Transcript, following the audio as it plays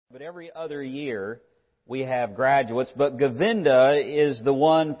But every other year we have graduates, but Govinda is the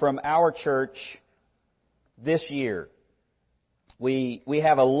one from our church this year. We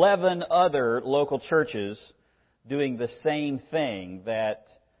have 11 other local churches doing the same thing that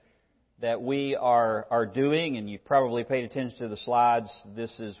we are doing, and you've probably paid attention to the slides.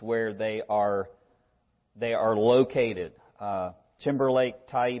 This is where they are located. Timberlake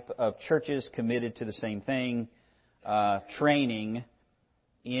type of churches committed to the same thing, training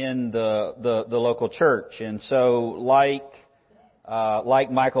in the local church. And so like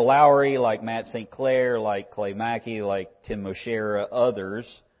Michael Lowry, like Matt St. Clair, like Clay Mackey, like Tim Moshera, others,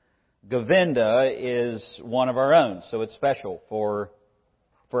 Govinda is one of our own. So it's special for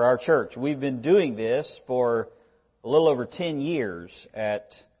our church. We've been doing this for a little over 10 years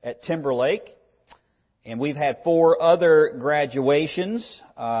at Timberlake. And we've had 4 other graduations.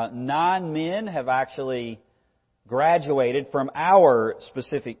 9 men have actually graduated from our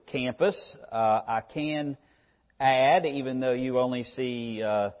specific campus. I can add, even though you only see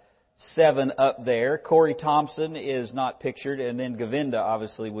 7 up there, Corey Thompson is not pictured, and then Govinda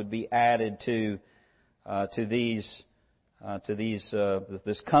obviously would be added to this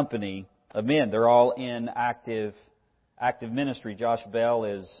company of men. They're all in active ministry. Josh Bell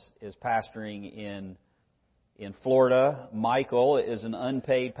is pastoring in Florida. Michael is an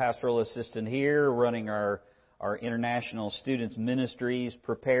unpaid pastoral assistant here, running our international students ministries,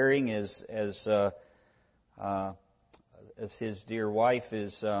 preparing as his dear wife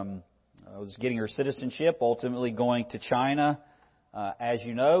was getting her citizenship, ultimately going to China. As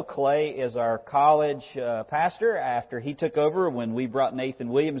you know, Clay is our college pastor. After he took over, when we brought Nathan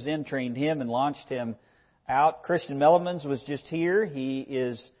Williams in, trained him and launched him out. Christian Mellemans was just here. He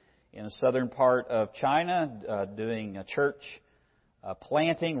is in a southern part of China doing a church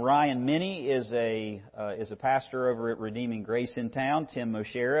planting. Ryan Minnie is a pastor over at Redeeming Grace in town. Tim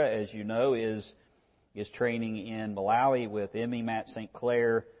Moshera, as you know, is training in Malawi with Emmy. Matt St.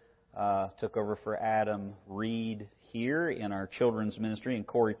 Clair took over for Adam Reed here in our children's ministry, and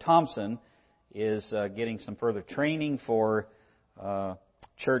Corey Thompson is getting some further training for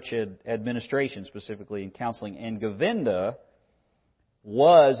church administration, specifically in counseling. And Govinda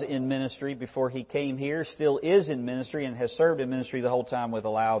was in ministry before he came here, still is in ministry, and has served in ministry the whole time with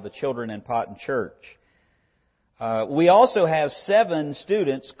Allow the Children and Potton Church. We also have 7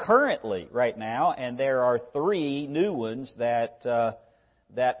 students currently right now, and there are 3 new ones that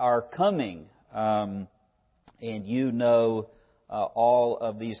are coming. And you know all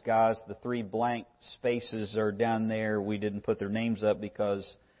of these guys. The 3 blank spaces are down there. We didn't put their names up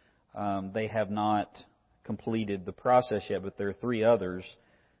because they have not completed the process yet, but there are 3 others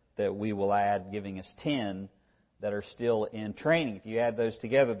that we will add, giving us 10 that are still in training. If you add those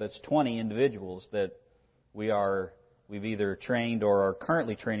together, that's 20 individuals that we've either trained or are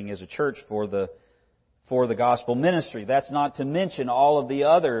currently training as a church for the gospel ministry. That's not to mention all of the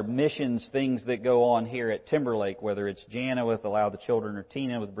other missions things that go on here at Timberlake, whether it's Jana with Allow the Children, or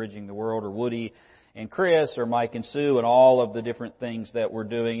Tina with Bridging the World, or Woody and Chris, or Mike and Sue, and all of the different things that we're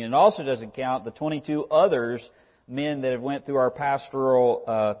doing. And it also doesn't count the 22 others, men that have went through our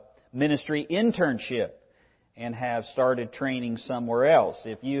pastoral ministry internship and have started training somewhere else.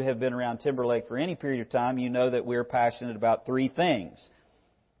 If you have been around Timberlake for any period of time, you know that we're passionate about 3 things.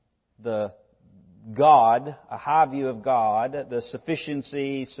 A high view of God, the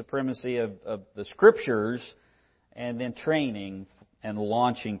sufficiency, supremacy of the Scriptures, and then training and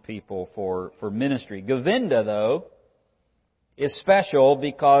launching people for ministry. Govinda, though, is special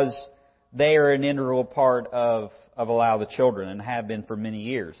because they are an integral part of Allow the Children and have been for many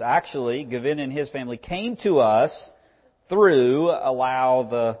years. Actually, Govinda and his family came to us through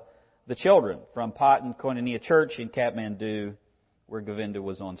Allow the Children from Potton Koinonia Church in Kathmandu, where Govinda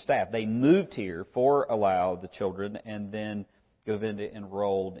was on staff. They moved here for Allow the Children, and then Govinda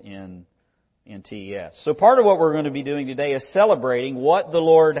enrolled in TES. So part of what we're going to be doing today is celebrating what the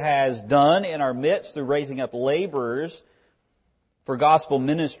Lord has done in our midst through raising up laborers for gospel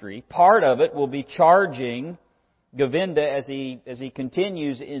ministry. Part of it will be charging Govinda as he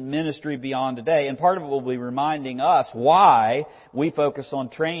continues in ministry beyond today, and part of it will be reminding us why we focus on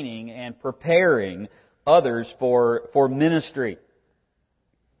training and preparing others for ministry.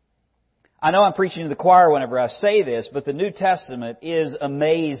 I know I'm preaching to the choir whenever I say this, but the New Testament is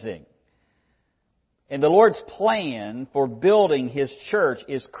amazing. And the Lord's plan for building His church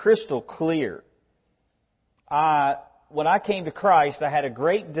is crystal clear. When I came to Christ, I had a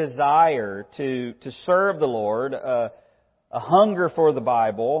great desire to serve the Lord, a hunger for the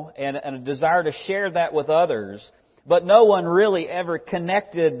Bible, and a desire to share that with others. But no one really ever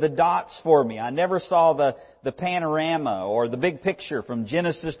connected the dots for me. I never saw the panorama or the big picture from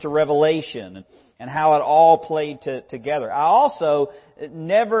Genesis to Revelation and how it all played together. I also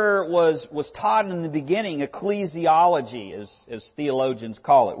never was taught in the beginning ecclesiology, as theologians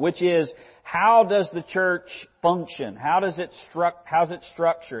call it, which is how does the church function? How's it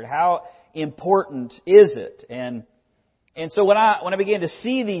structured? How important is it? And so when I began to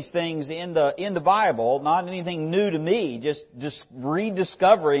see these things in the Bible, not anything new to me, just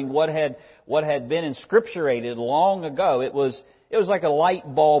rediscovering what had been inscripturated long ago, it was like a light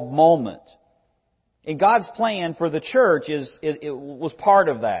bulb moment. And God's plan for the church it was part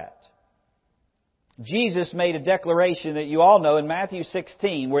of that. Jesus made a declaration that you all know in Matthew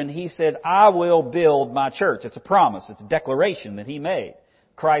 16 when He said, "I will build my church." It's a promise. It's a declaration that He made.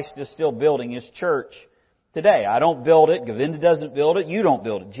 Christ is still building His church today. I don't build it. Govinda doesn't build it. You don't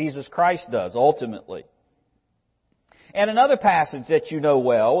build it. Jesus Christ does, ultimately. And another passage that you know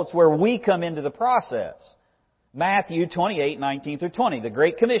well, it's where we come into the process. Matthew 28:19-20, the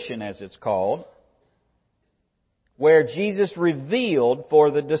Great Commission as it's called, where Jesus revealed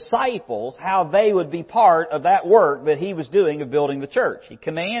for the disciples how they would be part of that work that He was doing of building the church. He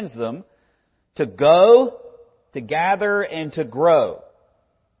commands them to go, to gather, and to grow.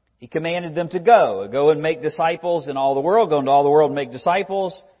 He commanded them to go and make disciples in all the world, go into all the world and make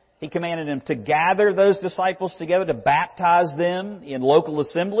disciples. He commanded them to gather those disciples together, to baptize them in local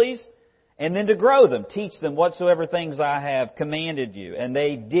assemblies, and then to grow them, teach them whatsoever things I have commanded you. And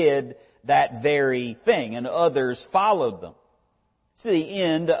they did that very thing, and others followed them. It's the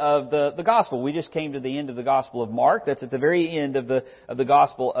end of the gospel. We just came to the end of the Gospel of Mark. That's at the very end of the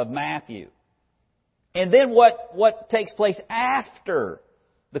Gospel of Matthew. And then what takes place after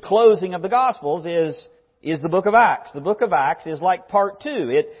the closing of the Gospels is the book of Acts. The book of Acts is like part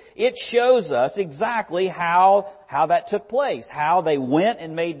 2. It shows us exactly how that took place, how they went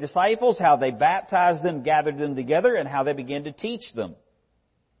and made disciples, how they baptized them, gathered them together, and how they began to teach them.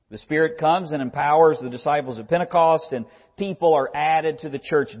 The Spirit comes and empowers the disciples at Pentecost, and people are added to the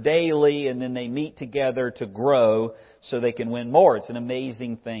church daily, and then they meet together to grow so they can win more. It's an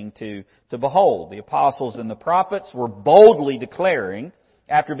amazing thing to behold. The apostles and the prophets were boldly declaring,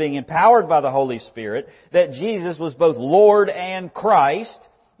 after being empowered by the Holy Spirit, that Jesus was both Lord and Christ,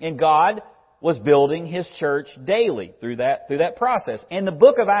 and God was building His church daily through that process. And the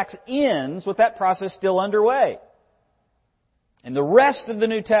book of Acts ends with that process still underway. And the rest of the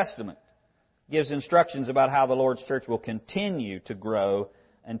New Testament gives instructions about how the Lord's church will continue to grow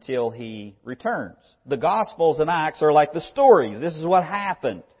until He returns. The Gospels and Acts are like the stories. This is what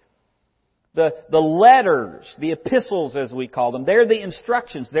happened. The letters, the epistles as we call them, they're the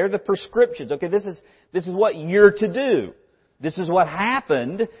instructions, they're the prescriptions. Okay, this is what you're to do. This is what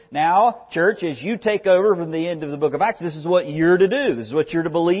happened. Now, church, as you take over from the end of the book of Acts, this is what you're to do. This is what you're to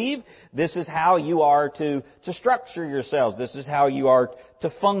believe. This is how you are to structure yourselves. This is how you are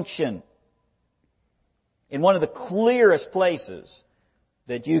to function. And one of the clearest places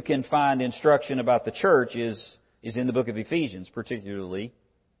that you can find instruction about the church is in the book of Ephesians, particularly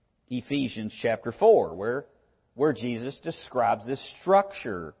Ephesians chapter 4, where Jesus describes this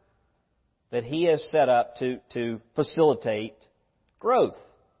structure that He has set up to facilitate growth.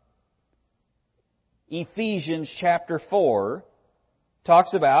 Ephesians chapter 4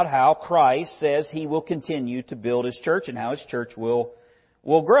 talks about how Christ says He will continue to build His church and how His church will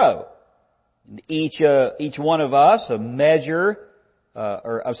grow. Each one of us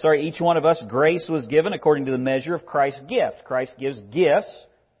each one of us grace was given according to the measure of Christ's gift. Christ gives gifts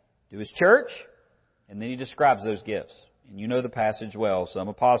to His church, and then He describes those gifts. And you know the passage well. Some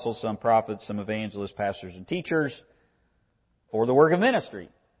apostles, some prophets, some evangelists, pastors, and teachers for the work of ministry,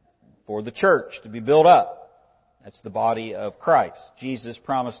 for the church to be built up. That's the body of Christ. Jesus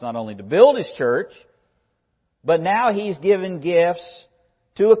promised not only to build His church, but now He's given gifts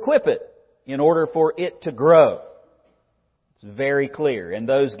to equip it in order for it to grow. It's very clear. And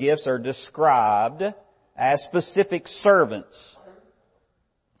those gifts are described as specific servants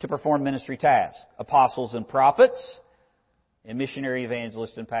to perform ministry tasks. Apostles and prophets, and missionary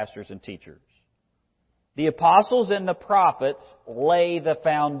evangelists and pastors and teachers. The apostles and the prophets lay the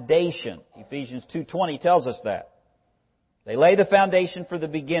foundation. Ephesians 2:20 tells us that. They lay the foundation for the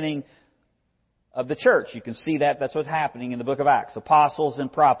beginning of the church. You can see that. That's what's happening in the book of Acts. Apostles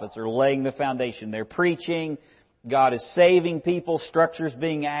and prophets are laying the foundation. They're preaching. God is saving people. Structures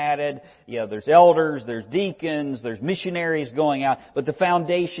being added. There's elders, there's deacons, there's missionaries going out. But the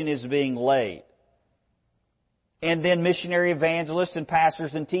foundation is being laid. And then missionary evangelists and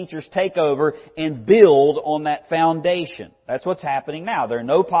pastors and teachers take over and build on that foundation. That's what's happening now. There are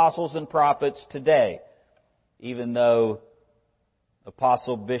no apostles and prophets today, even though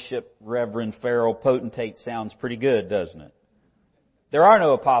Apostle, bishop, reverend, pharaoh, potentate sounds pretty good, doesn't it? There are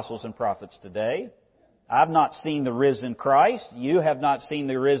no apostles and prophets today. I've not seen the risen Christ. You have not seen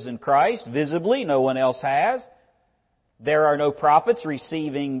the risen Christ visibly. No one else has. There are no prophets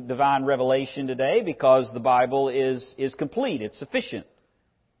receiving divine revelation today because the Bible is complete. It's sufficient.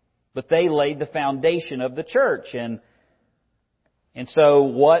 But they laid the foundation of the church. And so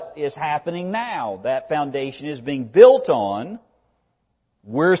what is happening now? That foundation is being built on.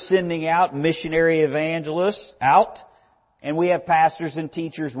 We're sending out missionary evangelists out. And we have pastors and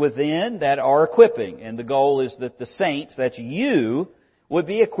teachers within that are equipping. And the goal is that the saints, that's you, would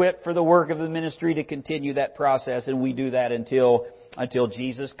be equipped for the work of the ministry to continue that process. And we do that until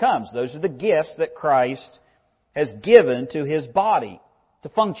Jesus comes. Those are the gifts that Christ has given to His body to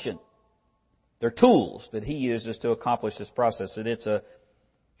function. They're tools that He uses to accomplish this process. And it's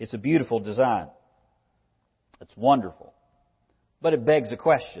a beautiful design. It's wonderful. But it begs a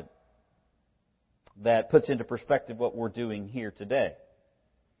question that puts into perspective what we're doing here today.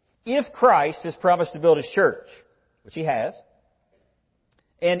 If Christ has promised to build His church, which He has,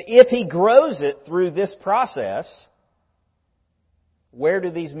 and if He grows it through this process, where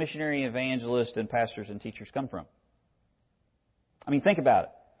do these missionary evangelists and pastors and teachers come from? I mean, think about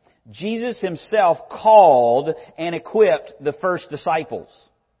it. Jesus Himself called and equipped the first disciples.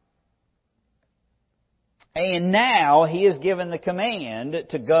 And now He has given the command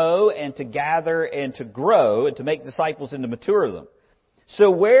to go and to gather and to grow and to make disciples and to mature them.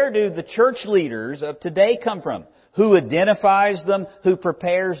 So where do the church leaders of today come from? Who identifies them? Who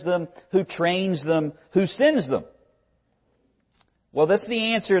prepares them? Who trains them? Who sends them? Well, that's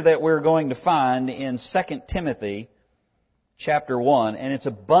the answer that we're going to find in 2 Timothy chapter 1. And it's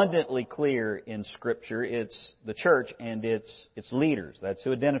abundantly clear in Scripture. It's the church and its leaders. That's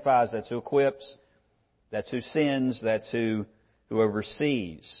who identifies, that's who equips. That's who sends, that's who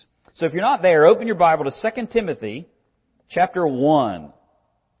oversees. So if you're not there, open your Bible to 2 Timothy chapter 1.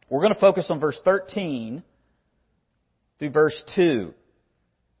 We're going to focus on verse 13 through verse 2.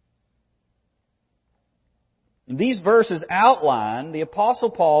 And these verses outline the Apostle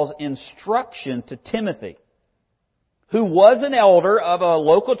Paul's instruction to Timothy, who was an elder of a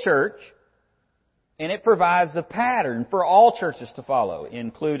local church, and it provides the pattern for all churches to follow,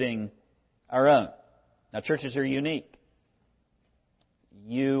 including our own. Now, churches are unique.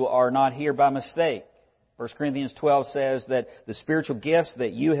 You are not here by mistake. 1 Corinthians 12 says that the spiritual gifts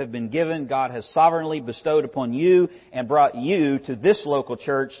that you have been given, God has sovereignly bestowed upon you and brought you to this local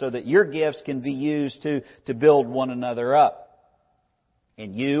church so that your gifts can be used to build one another up.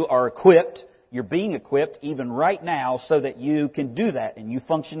 And you are equipped. You're being equipped even right now so that you can do that and you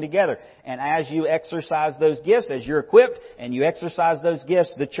function together. And as you exercise those gifts, as you're equipped and you exercise those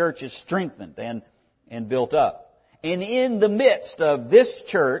gifts, the church is strengthened and built up. And in the midst of this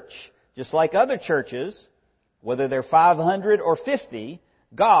church, just like other churches, whether they're 500 or 50,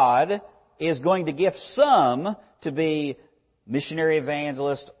 God is going to gift some to be missionary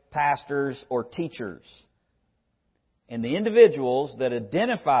evangelists, pastors, or teachers. And the individuals that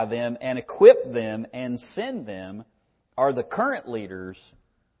identify them and equip them and send them are the current leaders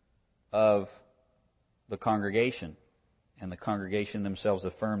of the congregation. And the congregation themselves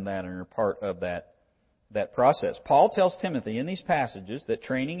affirm that and are part of that process. Paul tells Timothy in these passages that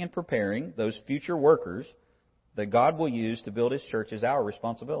training and preparing those future workers that God will use to build His church is our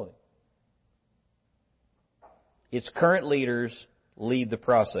responsibility. Its current leaders lead the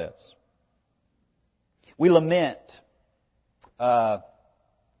process. We lament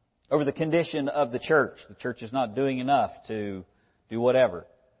over the condition of the church. The church is not doing enough to do whatever.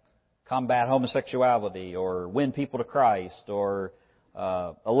 Combat homosexuality or win people to Christ or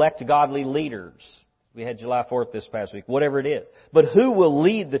elect godly leaders. We had July 4th this past week, whatever it is. But who will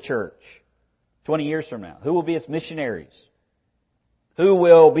lead the church 20 years from now? Who will be its missionaries? Who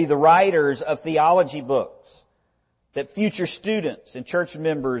will be the writers of theology books that future students and church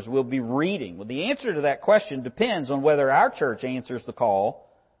members will be reading? Well, the answer to that question depends on whether our church answers the call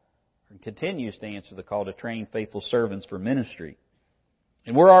and continues to answer the call to train faithful servants for ministry.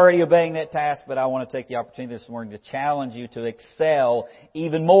 And we're already obeying that task, but I want to take the opportunity this morning to challenge you to excel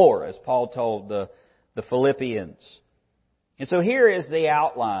even more, as Paul told the Philippians. And so here is the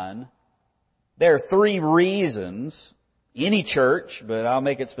outline. There are 3 reasons any church, but I'll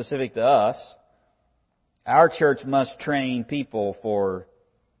make it specific to us, our church must train people for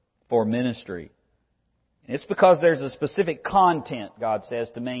ministry. It's because there's a specific content, God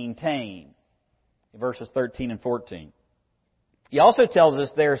says, to maintain. In verses 13 and 14. He also tells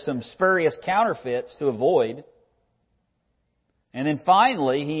us there are some spurious counterfeits to avoid. And then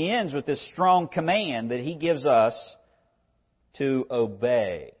finally, he ends with this strong command that he gives us to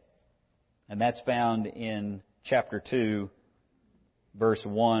obey. And that's found in chapter 2, verse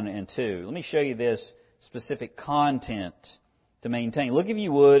 1 and 2. Let me show you this specific content to maintain. Look, if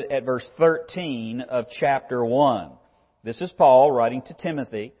you would, at verse 13 of chapter 1. This is Paul writing to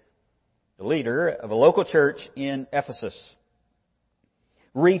Timothy, the leader of a local church in Ephesus.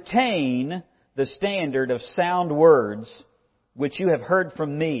 Retain the standard of sound words which you have heard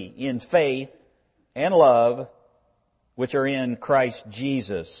from me in faith and love which are in Christ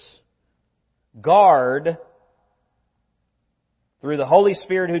Jesus. Guard, through the Holy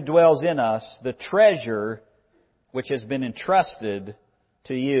Spirit who dwells in us, the treasure which has been entrusted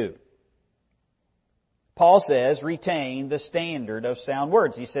to you. Paul says, retain the standard of sound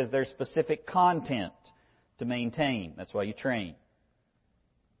words. He says there's specific content to maintain. That's why you train.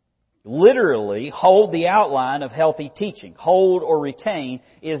 Literally, hold the outline of healthy teaching. Hold or retain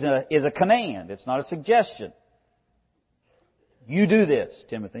is a command. It's not a suggestion. You do this,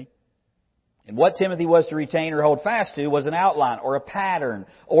 Timothy. And what Timothy was to retain or hold fast to was an outline or a pattern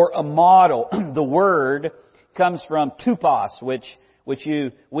or a model. The word comes from tupos,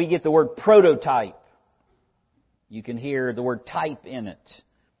 we get the word prototype. You can hear the word type in it.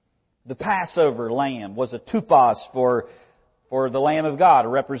 The Passover lamb was a tupos for the Lamb of God, a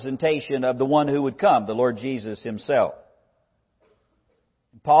representation of the one who would come, the Lord Jesus Himself.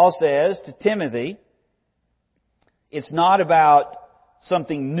 Paul says to Timothy, it's not about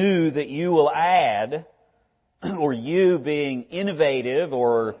something new that you will add, or you being innovative,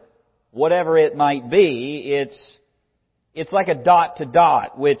 or whatever it might be. It's like a dot to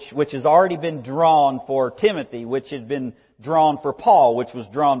dot, which has already been drawn for Timothy, which had been drawn for Paul, which was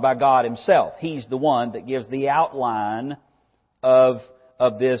drawn by God Himself. He's the one that gives the outline of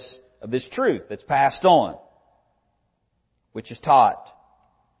this truth that's passed on, which is taught.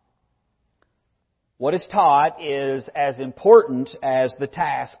 What is taught is as important as the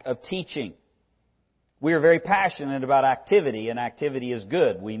task of teaching. We are very passionate about activity, and activity is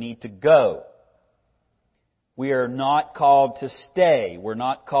good. We need to go. We are not called to stay. We're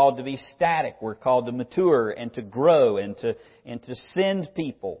not called to be static. We're called to mature and to grow and to send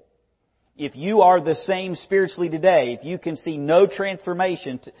people. If you are the same spiritually today, if you can see no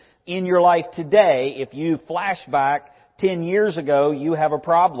transformation in your life today, if you flash back 10 years ago, you have a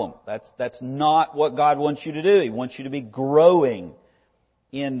problem. That's not what God wants you to do. He wants you to be growing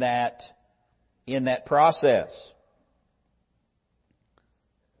in that process.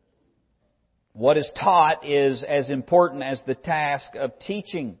 What is taught is as important as the task of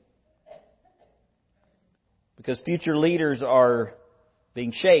teaching. Because future leaders are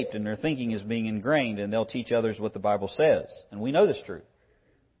being shaped and their thinking is being ingrained, and they'll teach others what the Bible says. And we know this truth.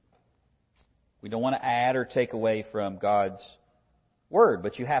 We don't want to add or take away from God's Word,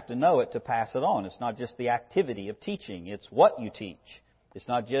 but you have to know it to pass it on. It's not just the activity of teaching, it's what you teach. It's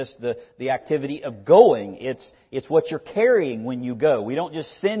not just the activity of going, it's what you're carrying when you go. We don't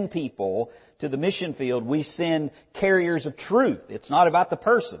just send people to the mission field, we send carriers of truth. It's not about the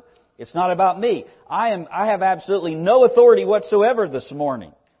person. It's not about me. I have absolutely no authority whatsoever this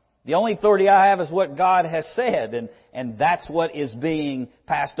morning. The only authority I have is what God has said, and that's what is being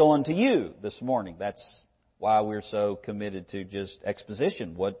passed on to you this morning. That's why we're so committed to just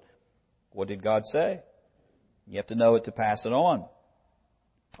exposition. What did God say? You have to know it to pass it on.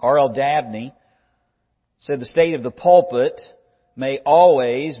 R.L. Dabney said the state of the pulpit may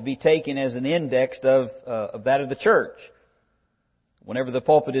always be taken as an index of that of the church. Whenever the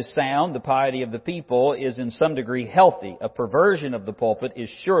pulpit is sound, the piety of the people is in some degree healthy. A perversion of the pulpit is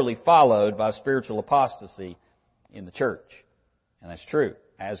surely followed by spiritual apostasy in the church. And that's true.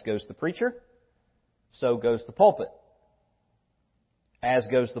 As goes the preacher, so goes the pulpit. As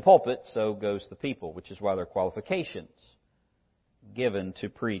goes the pulpit, so goes the people, which is why there are qualifications given to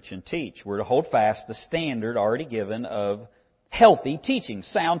preach and teach. We're to hold fast the standard already given of healthy teaching,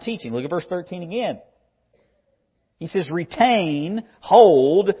 sound teaching. Look at verse 13 again. He says, retain,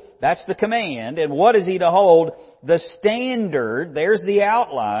 hold, that's the command. And what is he to hold? The standard, there's the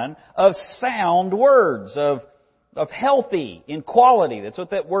outline, of sound words, of healthy in quality. That's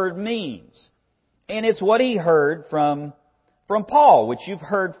what that word means. And it's what he heard from Paul, which you've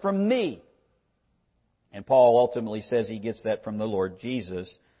heard from me. And Paul ultimately says he gets that from the Lord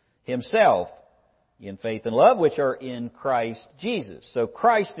Jesus Himself, in faith and love, which are in Christ Jesus. So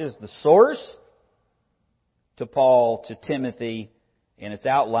Christ is the source to Paul, to Timothy, and it's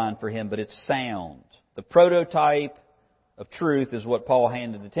outlined for him, but it's sound. The prototype of truth is what Paul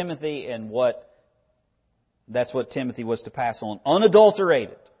handed to Timothy, and that's what Timothy was to pass on.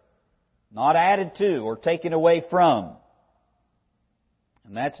 Unadulterated, not added to or taken away from.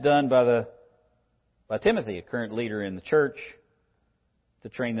 And that's done by Timothy, a current leader in the church, to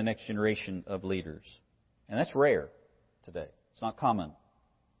train the next generation of leaders. And that's rare today. It's not common.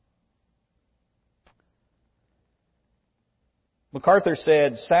 MacArthur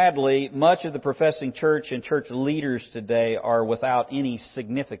said, sadly, much of the professing church and church leaders today are without any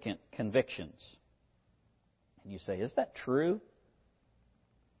significant convictions. And you say, is that true?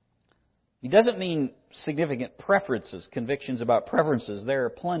 He doesn't mean significant preferences, convictions about preferences. There are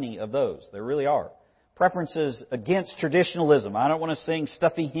plenty of those. There really are. Preferences against traditionalism. I don't want to sing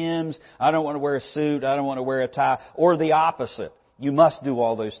stuffy hymns. I don't want to wear a suit. I don't want to wear a tie. Or the opposite. You must do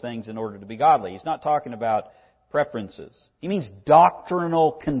all those things in order to be godly. He's not talking about preferences. He means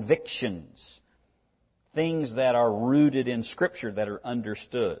doctrinal convictions. Things that are rooted in Scripture, that are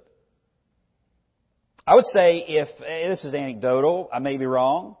understood. I would say if, this is anecdotal, I may be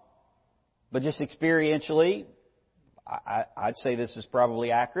wrong, but just experientially, I'd say this is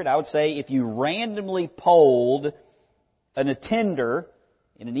probably accurate. I would say if you randomly polled an attender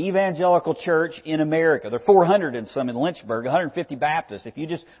in an evangelical church in America, there are 400 and some in Lynchburg, 150 Baptists. If you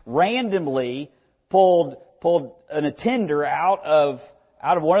just randomly pulled an attender out of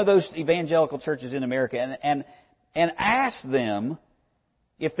one of those evangelical churches in America and asked them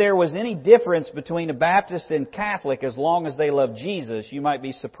if there was any difference between a Baptist and Catholic as long as they love Jesus, you might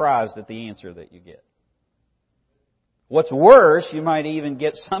be surprised at the answer that you get. What's worse, you might even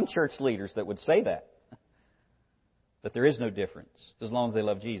get some church leaders that would say that there is no difference as long as they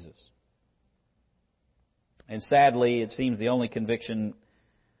love Jesus. And sadly, it seems the only conviction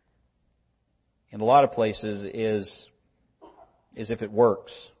in a lot of places is if it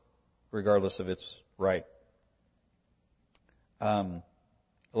works, regardless if it's right.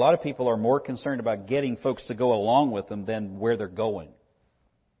 A lot of people are more concerned about getting folks to go along with them than where they're going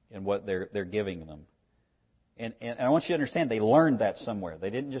and what they're giving them. And I want you to understand, they learned that somewhere. They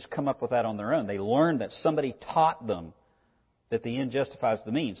didn't just come up with that on their own. They learned that somebody taught them that the end justifies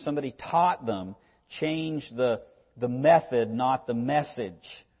the means. Somebody taught them, change the method, not the message.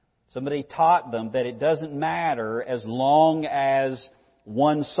 Somebody taught them that it doesn't matter as long as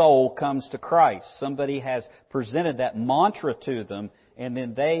one soul comes to Christ. Somebody has presented that mantra to them, and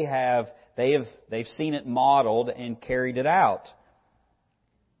then they've seen it modeled and carried it out.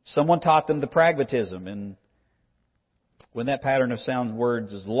 Someone taught them the pragmatism, and when that pattern of sound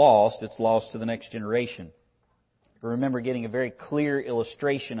words is lost, it's lost to the next generation. I remember getting a very clear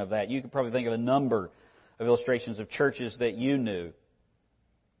illustration of that. You could probably think of a number of illustrations of churches that you knew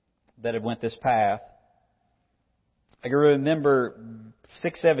that have went this path. I can remember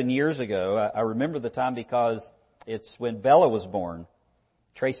 6-7 years ago, I remember the time because it's when Bella was born.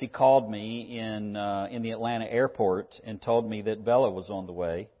 Tracy called me in the Atlanta airport and told me that Bella was on the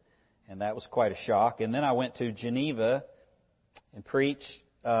way, and that was quite a shock. And then I went to Geneva and preached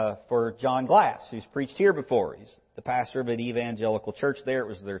for John Glass, who's preached here before. He's the pastor of an evangelical church there. It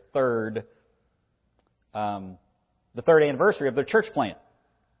was their third anniversary of their church plant.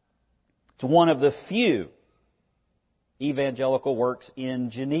 It's one of the few evangelical works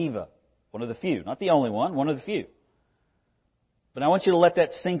in Geneva. One of the few. Not the only one, one of the few. But I want you to let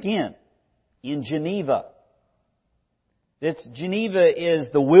that sink in. In Geneva. Geneva is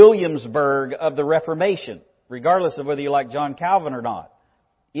the Williamsburg of the Reformation, regardless of whether you like John Calvin or not.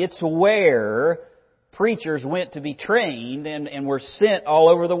 It's where preachers went to be trained and were sent all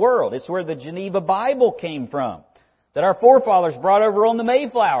over the world. It's where the Geneva Bible came from, that our forefathers brought over on the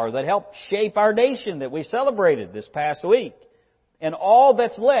Mayflower, that helped shape our nation that we celebrated this past week. And all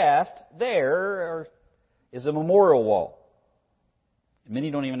that's left there is a memorial wall.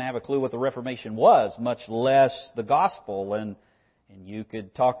 Many don't even have a clue what the Reformation was, much less the gospel. And you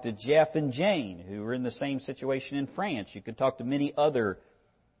could talk to Jeff and Jane, who were in the same situation in France. You could talk to many other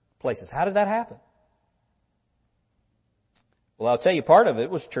places. How did that happen? Well, I'll tell you, part of it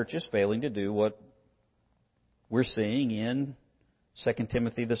was churches failing to do what we're seeing in 2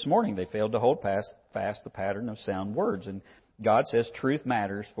 Timothy this morning. They failed to hold fast the pattern of sound words. And God says truth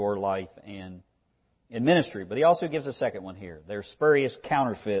matters for life and in ministry. But He also gives a second one here. There's spurious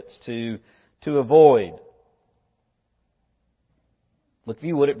counterfeits to avoid. Look, if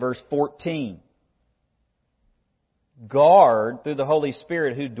you would, at verse 14. Guard, through the Holy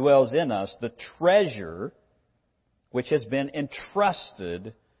Spirit who dwells in us, the treasure which has been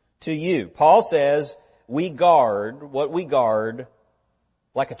entrusted to you. Paul says we guard what we guard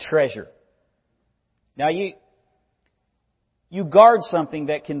like a treasure. Now you guard something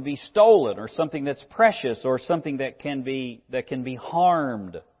that can be stolen, or something that's precious, or something that can be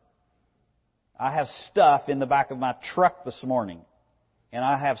harmed. I have stuff in the back of my truck this morning, and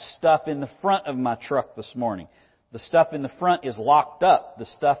I have stuff in the front of my truck this morning. the stuff in the front is locked up. The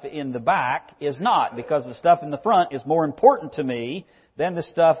stuff in the back is not, because the stuff in the front is more important to me than the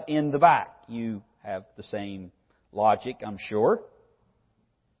stuff in the back. You have the same logic, I'm sure.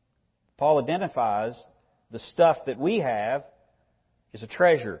 Paul identifies the stuff that we have is a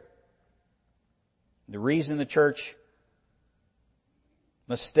treasure. The reason the church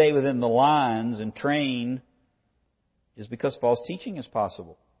must stay within the lines and train is because false teaching is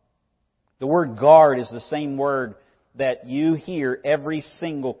possible. The word guard is the same word that you hear every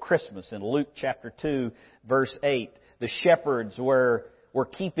single Christmas in Luke chapter 2, verse 8. The shepherds were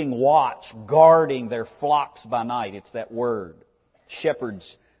keeping watch, guarding their flocks by night. It's that word.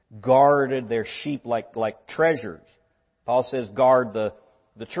 Shepherds guarded their sheep like treasures. Paul says guard the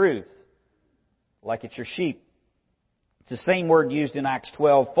truth like it's your sheep. It's the same word used in Acts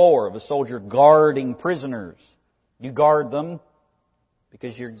 12:4 of a soldier guarding prisoners. You guard them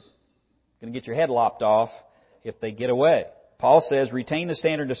because you're going to get your head lopped off if they get away. Paul says, retain the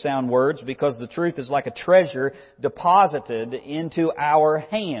standard of sound words because the truth is like a treasure deposited into our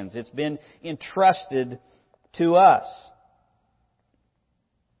hands. It's been entrusted to us.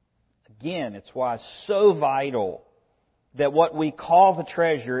 Again, it's why it's so vital that what we call the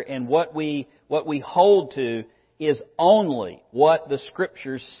treasure and what we hold to is only what the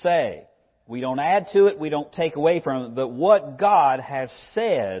Scriptures say. We don't add to it, we don't take away from it, but what God has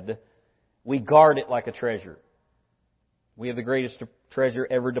said, we guard it like a treasure. We have the greatest treasure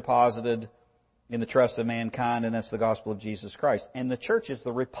ever deposited in the trust of mankind, and that's the gospel of Jesus Christ. And the church is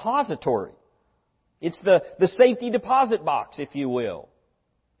the repository. It's the safety deposit box, if you will.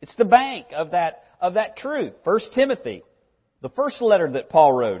 It's the bank of that truth. 1 Timothy, the first letter that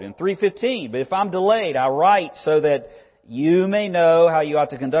Paul wrote in 3:15. But if I'm delayed, I write so that you may know how you ought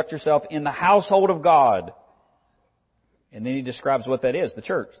to conduct yourself in the household of God. And then he describes what that is, the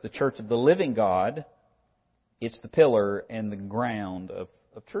church of the living God. It's the pillar and the ground of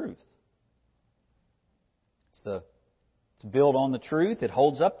truth. It's built on the truth. It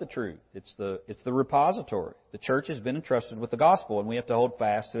holds up the truth. It's the repository. The church has been entrusted with the gospel, and we have to hold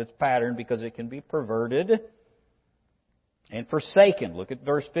fast to its pattern because it can be perverted and forsaken. Look at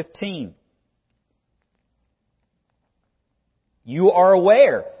verse 15. You are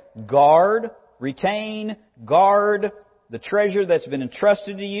aware. Guard, retain, guard the treasure that's been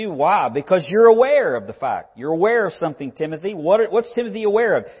entrusted to you. Why? Because you're aware of the fact. You're aware of something, Timothy. What's Timothy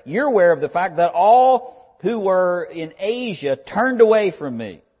aware of? You're aware of the fact that all who were in Asia turned away from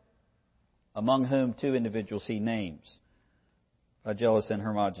me, among whom two individuals he names, Phygellus and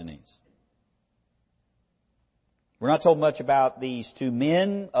Hermogenes. We're not told much about these two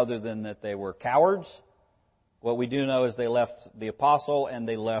men other than that they were cowards. What we do know is they left the apostle and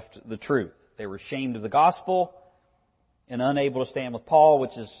they left the truth. They were ashamed of the gospel and unable to stand with Paul,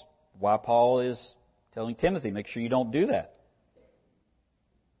 which is why Paul is telling Timothy, make sure you don't do that.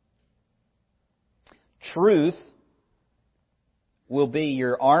 Truth will be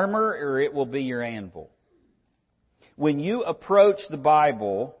your armor or it will be your anvil. When you approach the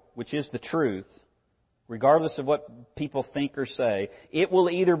Bible, which is the truth, regardless of what people think or say, it will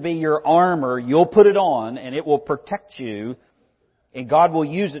either be your armor, you'll put it on, and it will protect you, and God will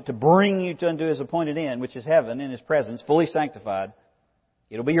use it to bring you unto His appointed end, which is heaven, in His presence, fully sanctified.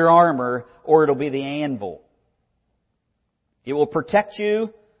 It'll be your armor, or it'll be the anvil. It will protect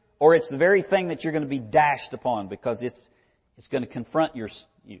you, or it's the very thing that you're going to be dashed upon, because it's going to confront you. It's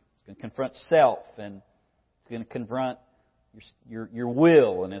going to confront self, and it's going to confront your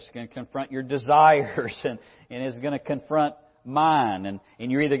will, and it's going to confront your desires, and it's going to confront mine.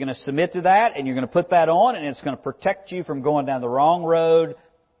 And you're either going to submit to that, and you're going to put that on, and it's going to protect you from going down the wrong road,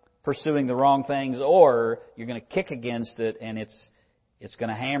 pursuing the wrong things, or you're going to kick against it, and it's going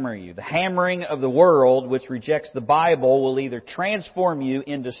to hammer you. The hammering of the world, which rejects the Bible, will either transform you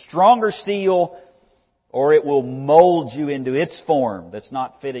into stronger steel, or it will mold you into its form that's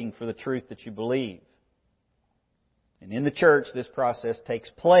not fitting for the truth that you believe. And in the church, this process takes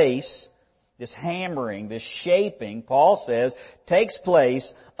place. This hammering, this shaping, Paul says, takes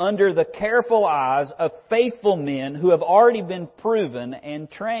place under the careful eyes of faithful men who have already been proven and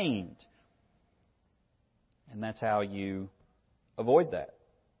trained. And that's how you avoid that.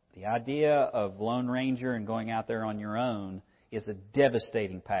 The idea of Lone Ranger and going out there on your own is a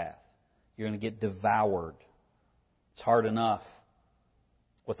devastating path. You're going to get devoured. It's hard enough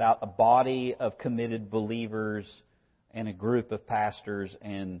without a body of committed believers and a group of pastors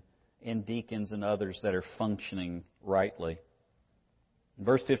and deacons and others that are functioning rightly.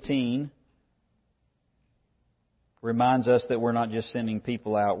 Verse 15 reminds us that we're not just sending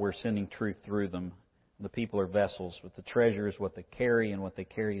people out, we're sending truth through them. The people are vessels, but the treasure is what they carry, and what they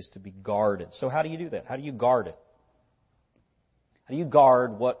carry is to be guarded. So how do you do that? How do you guard it? How do you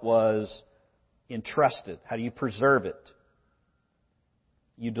guard what was entrusted? How do you preserve it?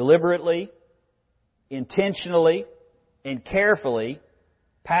 You deliberately, intentionally, and carefully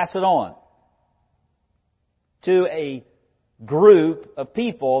pass it on to a group of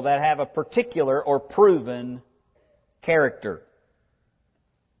people that have a particular or proven character.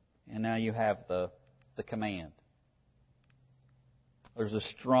 And now you have the command. There's a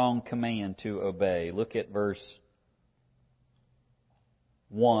strong command to obey. Look at verse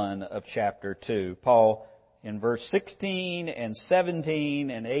 1 of chapter 2. Paul, in verse 16 and 17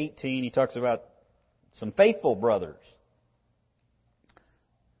 and 18, he talks about some faithful brothers.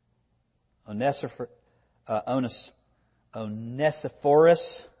 Onesiphorus,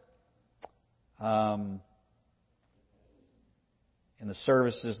 in the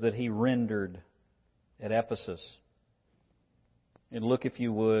services that he rendered at Ephesus. And look, if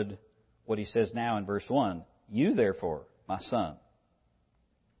you would, what he says now in verse 1. You, therefore, my son,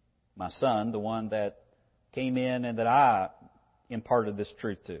 the one that came in and that I imparted this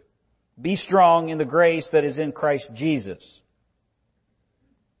truth to, be strong in the grace that is in Christ Jesus.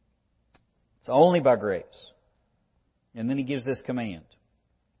 It's only by grace. And then he gives this command.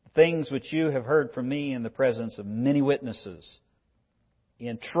 Things which you have heard from me in the presence of many witnesses,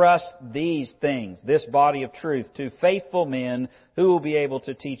 entrust these things, this body of truth, to faithful men who will be able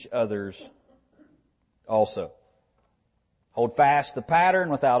to teach others also. Hold fast the pattern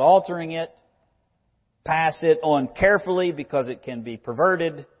without altering it. Pass it on carefully because it can be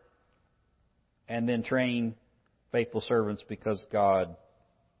perverted. And then train faithful servants because God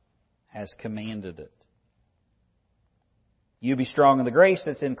has commanded it. You be strong in the grace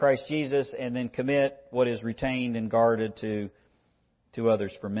that's in Christ Jesus, and then commit what is retained and guarded to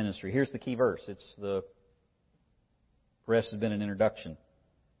others for ministry. Here's the key verse. The rest has been an introduction.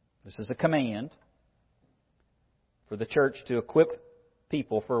 This is a command for the church to equip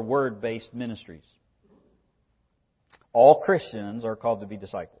people for word-based ministries. All Christians are called to be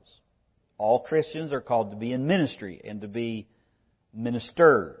disciples. All Christians are called to be in ministry and to be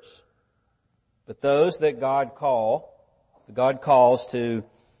ministers. But those that God calls to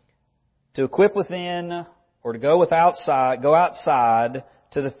equip within or to go outside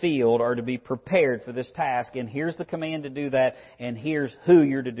to the field are to be prepared for this task. And here's the command to do that, and here's who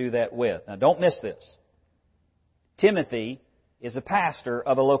you're to do that with. Now, don't miss this. Timothy is a pastor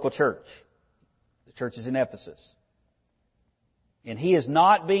of a local church. The church is in Ephesus. And he is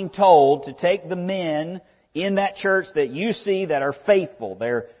not being told to take the men in that church that you see that are faithful.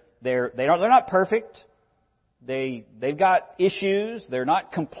 They're not perfect. They've got issues. They're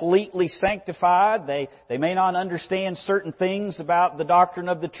not completely sanctified. They may not understand certain things about the doctrine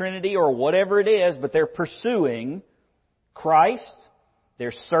of the Trinity or whatever it is, but they're pursuing Christ.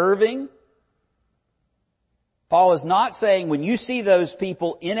 They're serving. Paul is not saying when you see those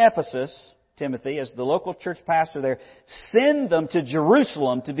people in Ephesus, Timothy, as the local church pastor there, send them to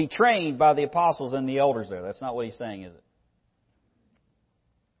Jerusalem to be trained by the apostles and the elders there. That's not what he's saying, is it?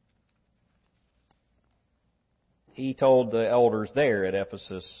 He told the elders there at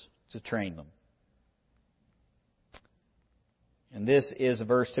Ephesus to train them. And this is a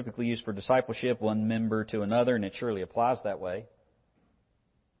verse typically used for discipleship, one member to another, and it surely applies that way.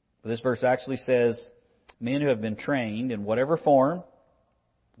 But this verse actually says, men who have been trained in whatever form.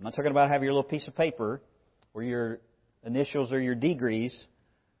 I'm not talking about having your little piece of paper or your initials or your degrees.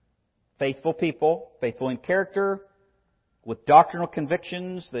 Faithful people, faithful in character, with doctrinal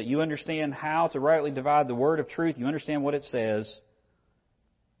convictions, that you understand how to rightly divide the word of truth. You understand what it says.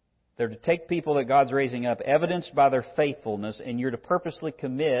 They're to take people that God's raising up, evidenced by their faithfulness, and you're to purposely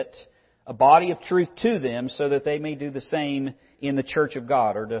commit a body of truth to them so that they may do the same in the church of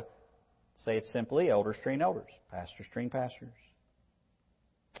God. Or to say it simply, elders train elders, pastors train pastors.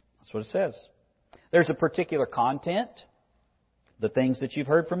 That's what it says. There's a particular content, the things that you've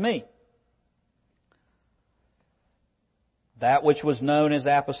heard from me. That which was known as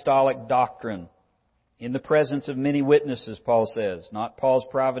apostolic doctrine, in the presence of many witnesses, Paul says. Not Paul's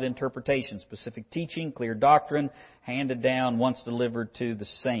private interpretation, specific teaching, clear doctrine, handed down once delivered to the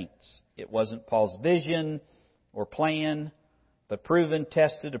saints. It wasn't Paul's vision or plan, but proven,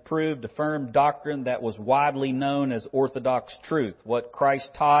 tested, approved, affirmed doctrine that was widely known as orthodox truth, what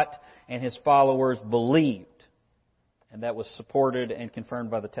Christ taught and His followers believed, and that was supported and confirmed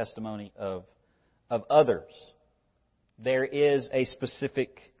by the testimony of others. There is a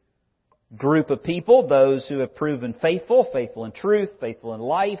specific group of people, those who have proven faithful in truth, faithful in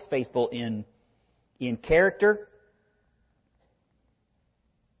life, faithful in character.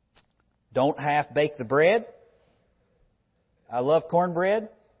 Don't half-bake the bread. I love cornbread.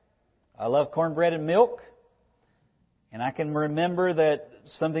 I love cornbread and milk. And I can remember that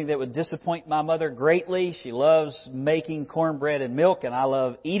something that would disappoint my mother greatly. She loves making cornbread and milk, and I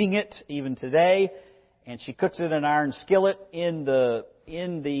love eating it even today. And she cooks it in an iron skillet in the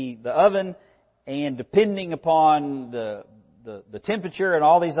oven, and depending upon the temperature and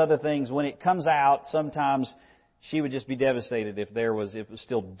all these other things, when it comes out, sometimes she would just be devastated if it was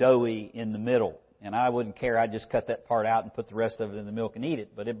still doughy in the middle. And I wouldn't care. I'd just cut that part out and put the rest of it in the milk and eat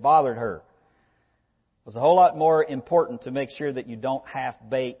it. But it bothered her. It was a whole lot more important to make sure that you don't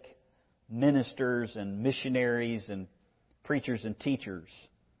half-bake ministers and missionaries and preachers and teachers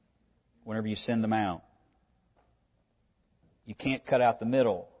whenever you send them out. You can't cut out the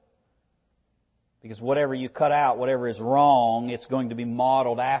middle. Because whatever you cut out, whatever is wrong, it's going to be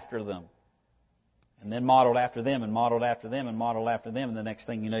modeled after them. And then modeled after them, and modeled after them, and modeled after them. And the next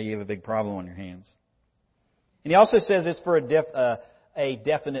thing you know, you have a big problem on your hands. And he also says it's for a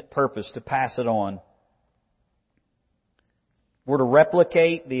definite purpose, to pass it on. We're to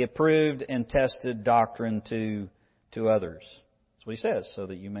replicate the approved and tested doctrine to others. That's what he says, so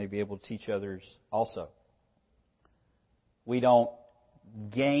that you may be able to teach others also. We don't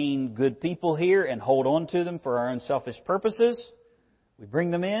gain good people here and hold on to them for our own selfish purposes. We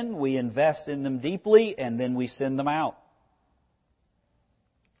bring them in, we invest in them deeply, and then we send them out.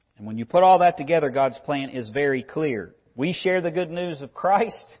 And when you put all that together, God's plan is very clear. We share the good news of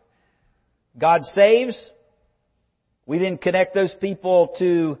Christ. God saves. We then connect those people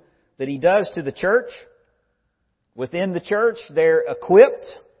that He does to the church. Within the church, they're equipped.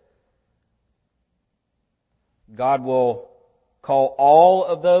 God will call all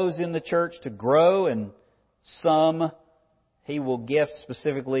of those in the church to grow, and some He will gift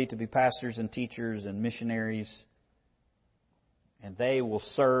specifically to be pastors and teachers and missionaries. And they will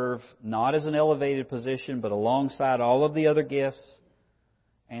serve not as an elevated position, but alongside all of the other gifts.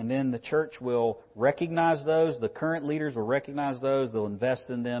 And then the church will recognize those. The current leaders will recognize those. They'll invest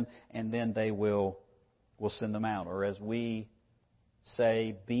in them. And then they will send them out. Or as we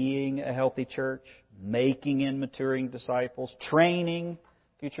say, being a healthy church, making and maturing disciples, training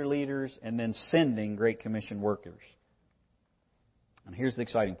future leaders, and then sending Great Commission workers. And here's the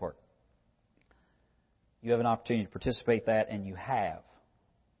exciting part. You have an opportunity to participate in that, and you have.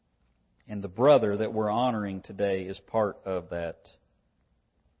 And the brother that we're honoring today is part of that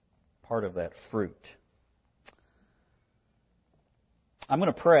fruit. I'm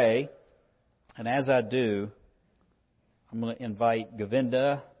going to pray, and as I do, I'm going to invite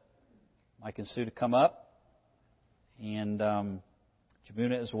Govinda, Mike and Sue to come up, and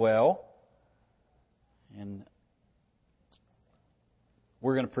Jabuna as well. And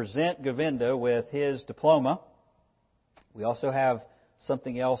we're going to present Govinda with his diploma. We also have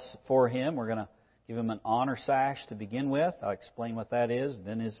something else for him. We're going to give him an honor sash to begin with. I'll explain what that is,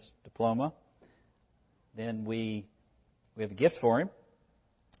 then his diploma. Then we have a gift for him.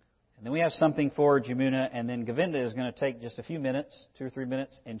 And then we have something for Jamuna. And then Govinda is going to take just a few minutes, 2 or 3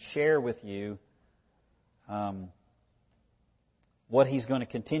 minutes, and share with you what he's going to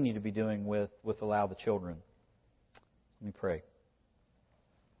continue to be doing with Allow the Children. Let me pray.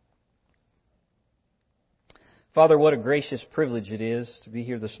 Father, what a gracious privilege it is to be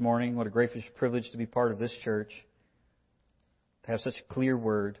here this morning. What a gracious privilege to be part of this church, to have such a clear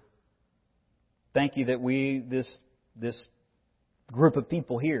word. Thank you that this group of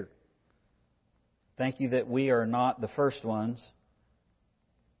people here, thank you that we are not the first ones.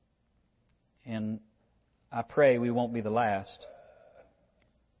 And I pray we won't be the last.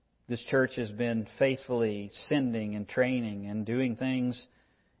 This church has been faithfully sending and training and doing things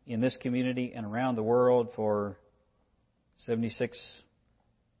in this community and around the world for 76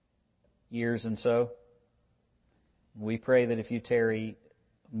 years and so. We pray that if you tarry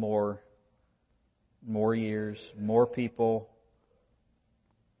more years, more people,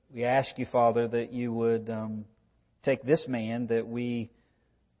 we ask you, Father, that you would take this man that we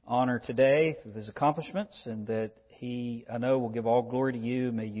honor today with his accomplishments, and that he, I know, will give all glory to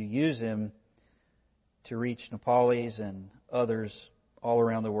you. May you use him to reach Nepalis and others all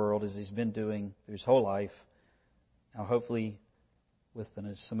around the world, as he's been doing through his whole life. Now, hopefully, with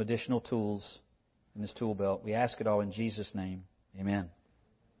some additional tools in his tool belt. We ask it all in Jesus' name. Amen.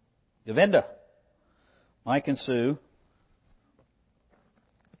 Govinda, Mike and Sue,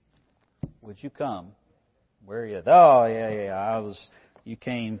 would you come? Where are you? Oh, yeah. You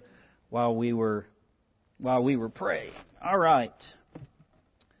came while we were praying. All right.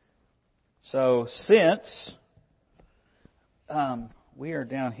 So, since we are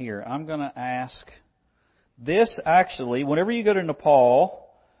down here, I'm going to ask this. Actually, whenever you go to Nepal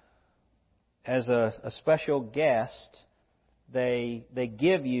as a special guest, they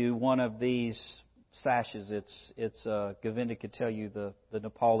give you one of these sashes. It's Govinda could tell you the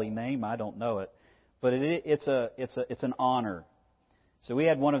Nepali name. I don't know it, but it's an honor. So we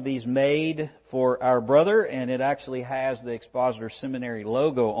had one of these made for our brother, and it actually has the Expositor Seminary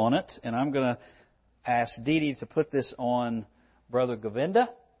logo on it. And I'm going to ask Dee Dee to put this on Brother Govinda,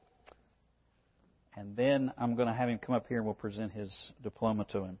 and then I'm going to have him come up here and we'll present his diploma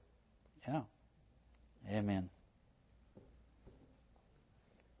to him. Yeah. Amen.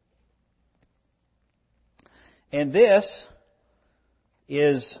 And this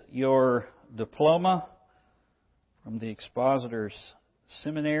is your diploma from the Expositor's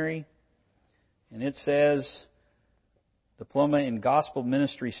Seminary. And it says, Diploma in Gospel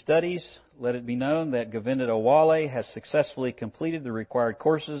Ministry Studies. Let it be known that Govinda Awale has successfully completed the required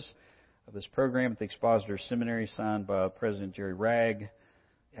courses of this program at the Expositor Seminary, signed by President Jerry Ragg,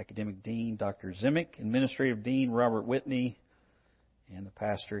 Academic Dean Dr. Zimick, Administrative Dean Robert Whitney, and the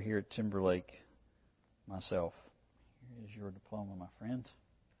pastor here at Timberlake, myself. Here is your diploma, my friend.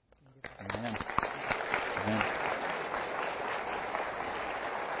 Amen. Amen.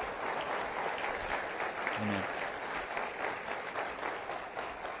 Amen.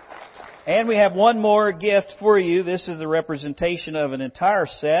 And we have one more gift for you. This is the representation of an entire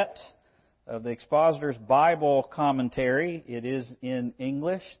set of the Expositor's Bible commentary. It is in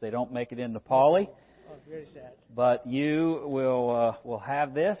English. They don't make it in Nepali. Oh, very sad. But you will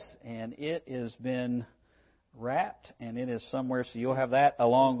have this, and it has been wrapped, and it is somewhere. So you'll have that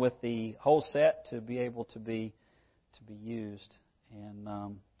along with the whole set to be able to be used.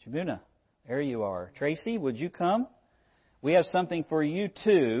 And Jamuna, there you are. Tracy, would you come? We have something for you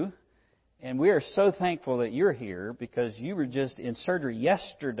too. And we are so thankful that you're here because you were just in surgery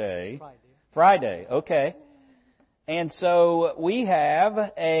yesterday. Friday, okay. And so we have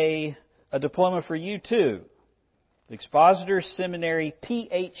a diploma for you too. The Expositor Seminary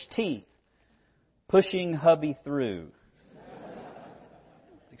PhD, Pushing Hubby Through.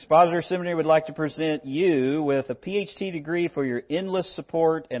 Expositor Seminary would like to present you with a PhD degree for your endless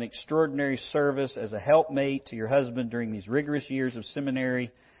support and extraordinary service as a helpmate to your husband during these rigorous years of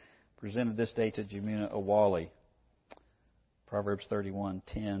seminary. Presented this day to Jamuna Awale. Proverbs 31,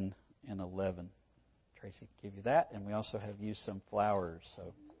 10 and 11. Tracy give you that, and we also have you some flowers.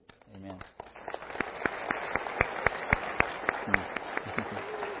 So, amen.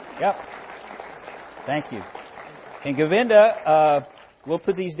 Yep. Thank you. And Govinda, we'll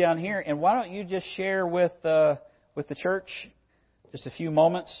put these down here. And why don't you just share with the church just a few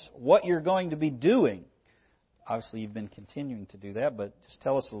moments what you're going to be doing. Obviously, you've been continuing to do that, but just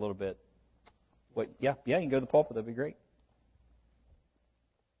tell us a little bit. Yeah, you can go to the pulpit. That'd be great.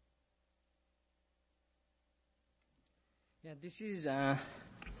 Yeah, this is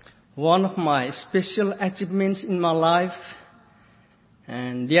one of my special achievements in my life,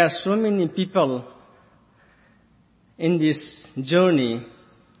 and there are so many people in this journey,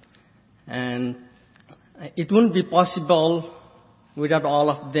 and it wouldn't be possible without all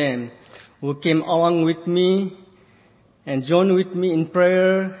of them who came along with me and joined with me in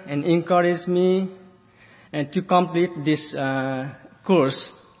prayer and encouraged me and to complete this course.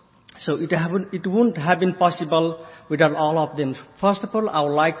 So it wouldn't have been possible without all of them. First of all, I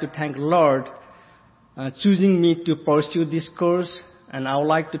would like to thank the Lord choosing me to pursue this course, and I would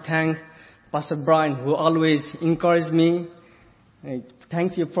like to thank Pastor Brian, who always encouraged me.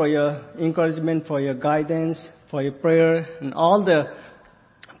 Thank you for your encouragement, for your guidance, for your prayer, and all the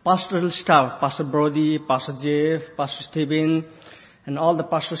pastoral staff, Pastor Brody, Pastor Jeff, Pastor Stephen, and all the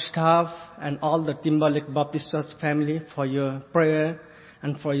pastor staff, and all the Timberlake Baptist Church family for your prayer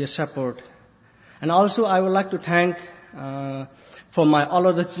and for your support. And also I would like to thank for my all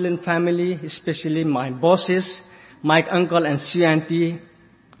of the children family, especially my bosses, Mike Uncle and Sue Auntie,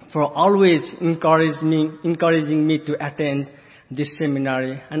 for always encouraging me to attend this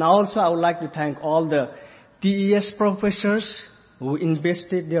seminary. And also I would like to thank all the TES professors who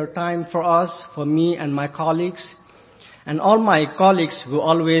invested their time for us, for me and my colleagues, and all my colleagues who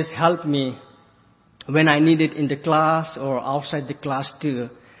always helped me when I needed in the class or outside the class too.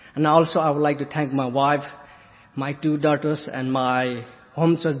 And also I would like to thank my wife, my two daughters, and my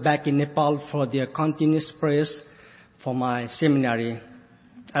home church back in Nepal for their continuous prayers for my seminary.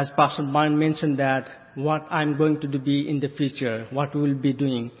 As Pastor Brian mentioned that what I'm going to be in the future, what we will be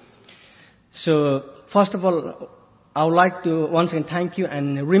doing. So first of all, I would like to once again thank you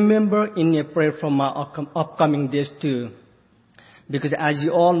and remember in your prayer for my upcoming days too. Because as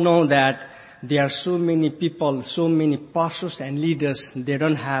you all know that there are so many people, so many pastors and leaders, they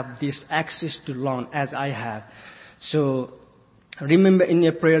don't have this access to learn as I have. So remember in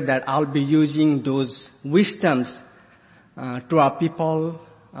your prayer that I'll be using those wisdoms to our people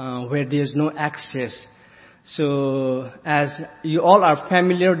where there's no access. So as you all are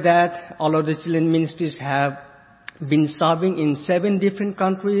familiar that all of the children ministries have been serving in 7 different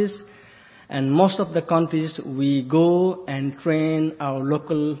countries, and most of the countries we go and train our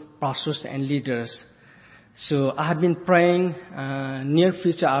local pastors and leaders. So I have been praying, near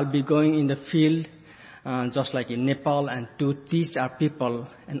future I'll be going in the field, just like in Nepal, and to teach our people.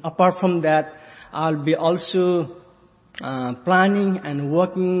 And apart from that, I'll be also planning and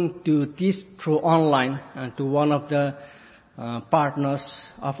working to teach through online to one of the partners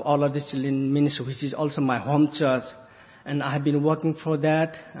of all of the children ministry, which is also my home church. And I have been working for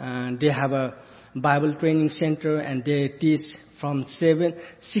that. They have a Bible training center, and they teach from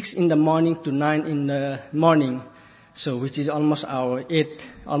 6 in the morning to 9 in the morning. So which is almost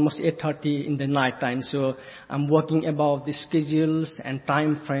 8:30 in the night time. So I'm working about the schedules and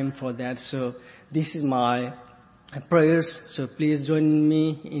time frame for that. So this is my prayers. So please join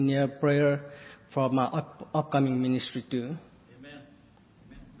me in your prayer for my upcoming ministry too. Amen.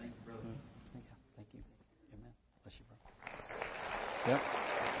 Amen. Thank you, brother. Thank you. Amen. Bless you, brother. Yep.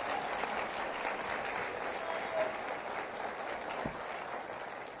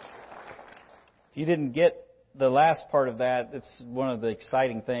 If you didn't get the last part of that, it's one of the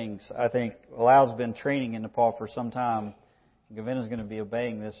exciting things. I think Lao's been training in Nepal for some time. Govinda's going to be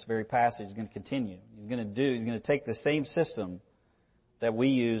obeying this very passage. He's going to continue. He's going to take the same system that we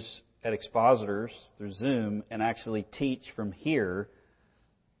use at Expositors through Zoom and actually teach from here.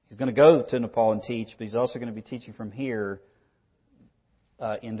 He's going to go to Nepal and teach, but he's also going to be teaching from here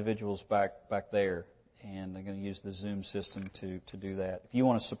individuals back there. And they're going to use the Zoom system to do that. If you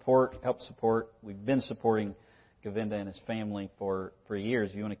want to help support, we've been supporting Govinda and his family for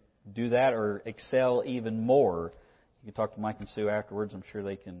years. If you want to do that or excel even more, you can talk to Mike and Sue afterwards. I'm sure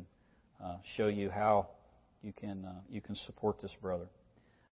they can show you how you can support this brother.